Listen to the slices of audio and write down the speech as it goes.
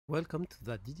Welcome to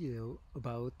that video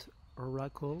about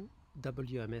Oracle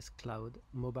WMS Cloud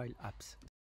mobile apps.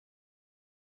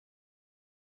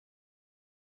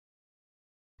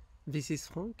 This is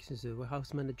Frank, the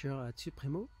warehouse manager at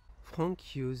Supremo.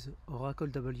 Frank uses Oracle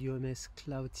WMS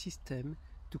Cloud system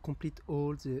to complete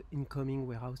all the incoming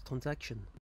warehouse transactions.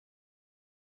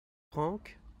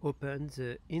 Frank opens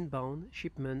the inbound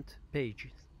shipment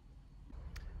page.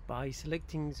 By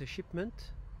selecting the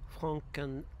shipment, Frank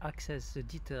can access the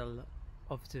detail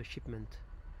of the shipment.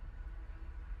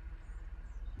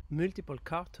 Multiple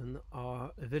cartons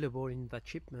are available in that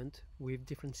shipment with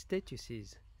different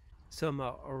statuses. Some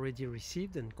are already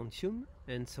received and consumed,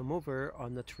 and some others are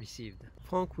not received.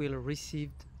 Frank will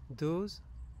receive those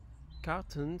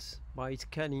cartons by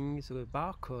scanning the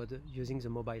barcode using the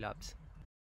mobile apps.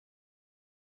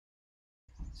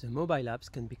 The mobile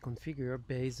apps can be configured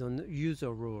based on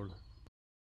user role.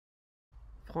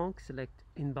 Frank select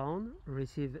inbound,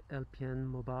 receive LPN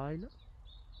mobile,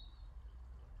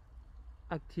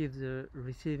 active the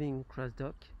receiving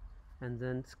crossdock, and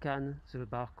then scan the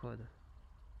barcode.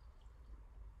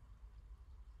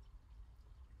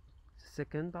 The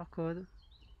second barcode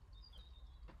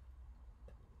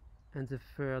and the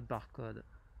third barcode.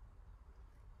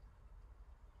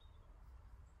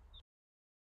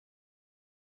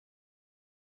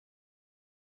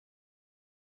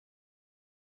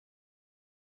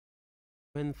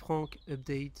 When Frank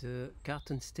updates the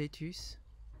carton status,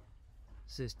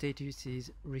 the status is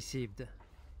received.